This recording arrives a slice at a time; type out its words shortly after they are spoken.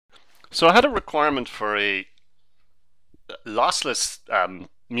So I had a requirement for a lossless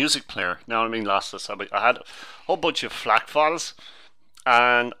music player. Now I mean lossless. I had a whole bunch of FLAC files,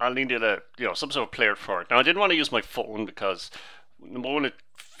 and I needed a some sort of player for it. Now I didn't want to use my phone because number one, it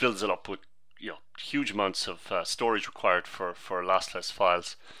fills it up with huge amounts of storage required for lossless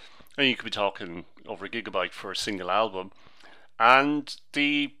files, and you could be talking over a gigabyte for a single album. And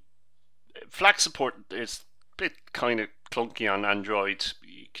the FLAC support is a bit kind of clunky on Android.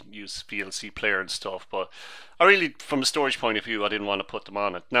 You can use VLC player and stuff, but I really, from a storage point of view, I didn't want to put them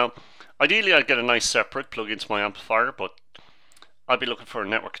on it. Now, ideally, I'd get a nice separate plug into my amplifier, but I'd be looking for a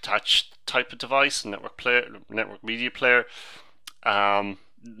network attached type of device, network media player. The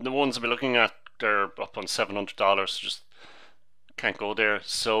ones I've been looking at, they're up on $700. Just can't go there.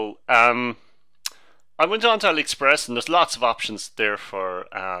 So I went on to AliExpress, and there's lots of options there for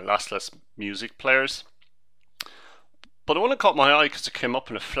lossless music players. But the one that caught my eye because it came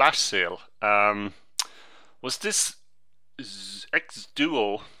up in a flash sale was this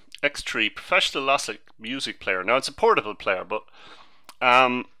XDUOO X3 Professional lossless music player. Now it's a portable player, but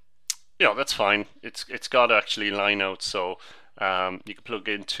that's fine. It's got actually line out, so you can plug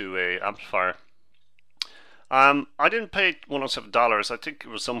into a amplifier. I didn't pay $107. I think it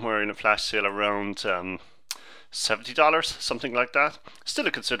was somewhere in a flash sale around $70, something like that. Still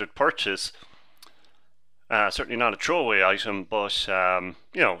a considered purchase. Certainly not a throwaway item, but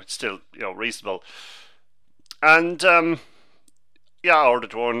it's still reasonable. And I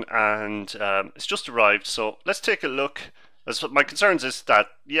ordered one, and it's just arrived. So let's take a look. My concerns is that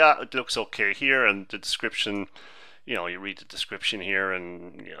it looks okay here, and the description. You read the description here,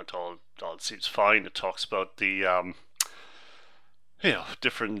 and it all seems fine. It talks about the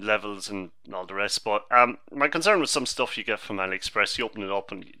different levels and all the rest. But my concern with some stuff you get from AliExpress, you open it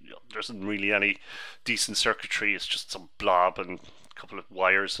up and there isn't really any decent circuitry. It's just some blob and a couple of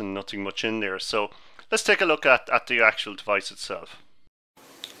wires and nothing much in there. So let's take a look at the actual device itself.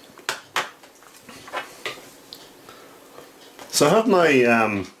 So I have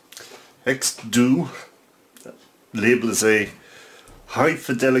my XDUOO labeled as a high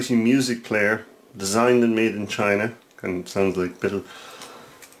fidelity music player designed and made in China. Kind of sounds like a bit of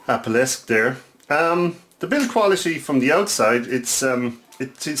Apple-esque there. The build quality from the outside, it seems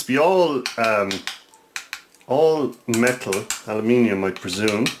to be all metal, aluminium I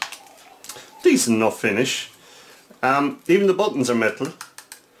presume. Decent enough finish. Even the buttons are metal.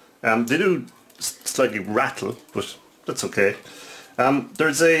 They do slightly rattle, but that's okay.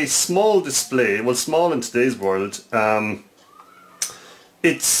 There's a small display, well, small in today's world.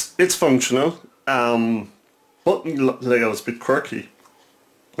 It's functional. Button layout is a bit quirky.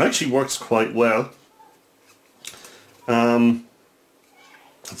 It actually works quite well.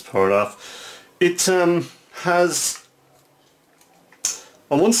 Let's power it off. It has,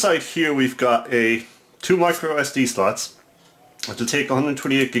 on one side here we've got two micro SD slots. It'll take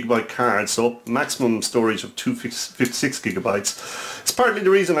 128 gigabyte card, so maximum storage of 256 gigabytes. It's partly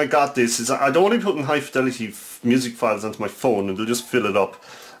the reason I got this, is I don't want to be putting high fidelity music files onto my phone and they'll just fill it up.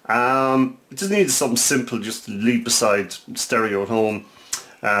 It just needs something simple just to leave beside stereo at home.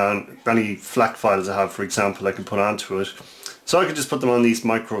 Any FLAC files I have, for example, I can put onto it. So I can just put them on these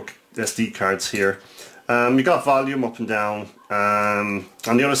micro SD cards here. You got volume up and down. On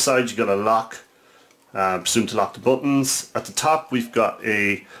the other side you got a lock. Presumed to lock the buttons. At the top we've got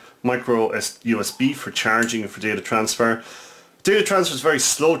a micro USB for charging and for data transfer. Data transfer is very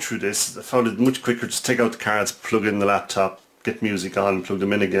slow through this. I found it much quicker to take out the cards, plug in the laptop, get music on and plug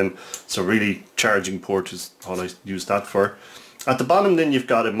them in again. So really charging port is what I use that for. At the bottom then you've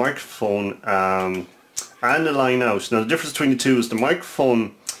got a microphone and a line out. Now the difference between the two is the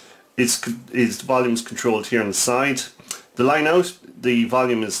microphone the volume is controlled here on the side. The line out, the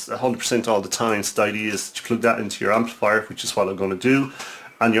volume is 100% all the time, so the idea is to plug that into your amplifier, which is what I'm going to do,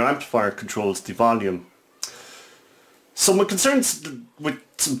 and your amplifier controls the volume. So my concerns with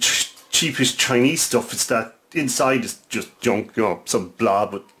some cheapish Chinese stuff is that inside is just junk, some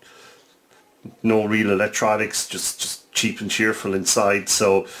blob with no real electronics, just cheap and cheerful inside.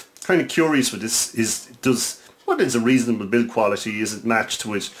 So kind of curious with this what is a reasonable build quality? Is it matched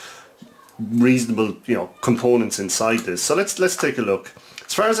with reasonable components inside this? So let's take a look.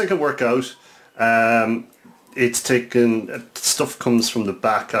 As far as I can work out, it's taken, stuff comes from the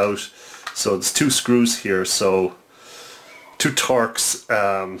back out, so it's two screws here, so two Torx,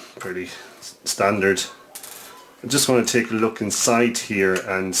 pretty standard. I just want to take a look inside here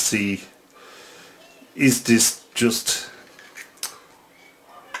and see, is this just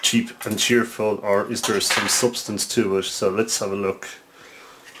cheap and cheerful, or is there some substance to it? So let's have a look.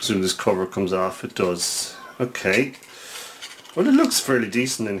 As soon as this cover comes off, it does. Okay. well, it looks fairly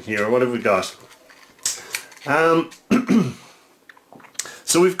decent in here. What have we got?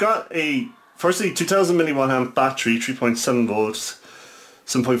 So we've got a, firstly, 2000 milliwatt amp battery, 3.7 volts,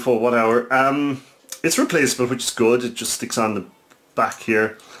 7.4 watt hour. It's replaceable, which is good. It just sticks on the back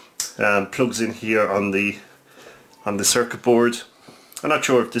here, plugs in here on the circuit board. I'm not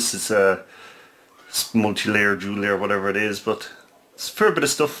sure if this is a multi-layer, dual layer, whatever it is, but it's a fair bit of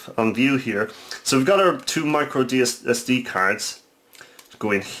stuff on view here. So we've got our two micro SD cards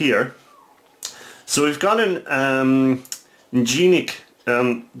go in here. So we've got an Ingenic.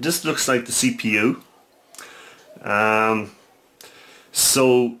 This looks like the CPU.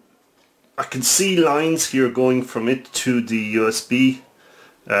 So I can see lines here going from it to the USB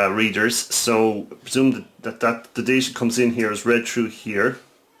readers. So I presume that the data comes in here is read through here.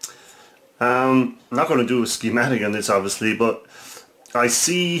 I'm not going to do a schematic on this obviously, but I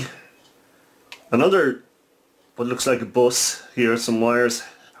see another, what looks like a bus here, some wires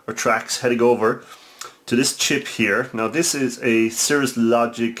or tracks heading over to this chip here. Now this is a Cirrus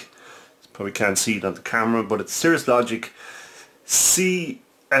Logic, probably can't see it on the camera, but it's Cirrus Logic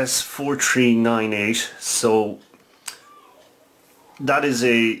CS4398. So that is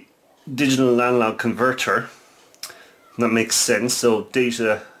a digital analog converter. That makes sense. So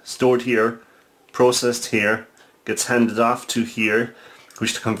data stored here, processed here, gets handed off to here,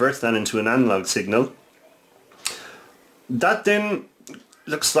 which converts that into an analog signal. That then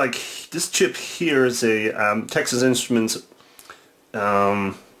looks like this chip here is a Texas Instruments OPA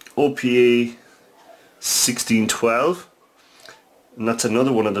 1612, and that's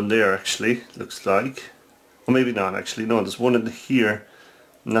another one of them there actually, looks like. Or maybe not actually, no, there's one in here,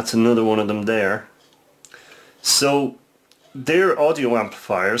 and that's another one of them there. So they're audio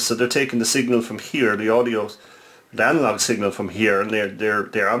amplifiers, so they're taking the signal from here, the analog signal from here, and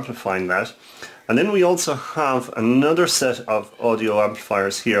they're amplifying that. And then we also have another set of audio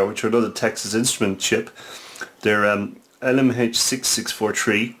amplifiers here, which are another Texas Instrument chip. They're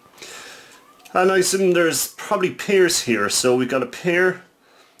LMH6643. And I assume there's probably pairs here. So we've got a pair,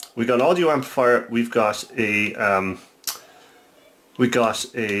 we've got an audio amplifier, we've got a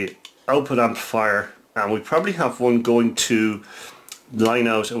output amplifier, and we probably have one going to line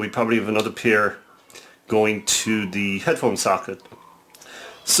out, and we probably have another pair going to the headphone socket.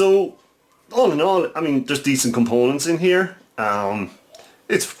 So all in all, I mean, there's decent components in here.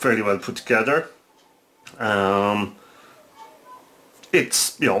 It's fairly well put together.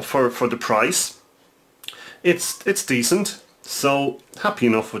 It's, you know, for the price, it's decent. So happy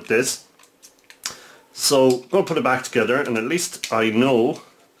enough with this. So I'm going to put it back together, and at least I know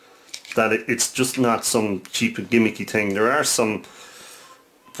that it's just not some cheap and gimmicky thing. There are some,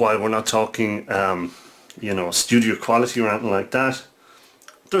 while we're not talking, you know, studio quality or anything like that,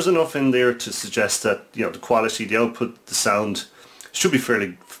 there's enough in there to suggest that, you know, the quality, the output, the sound should be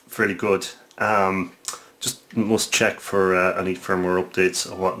fairly good. Just must check for any firmware updates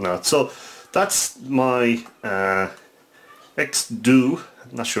or whatnot. So that's my XDUOO.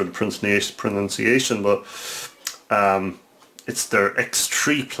 I'm not sure the pronunciation, but it's their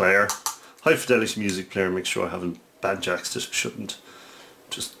X3 player, high fidelity music player. Make sure I haven't bad jacked it. Shouldn't.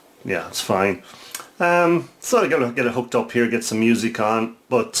 Just, yeah, it's fine. So I gotta get it hooked up here, get some music on,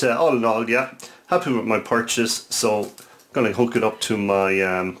 but all in all, yeah, happy with my purchase. So I'm gonna hook it up to my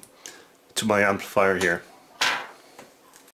amplifier here.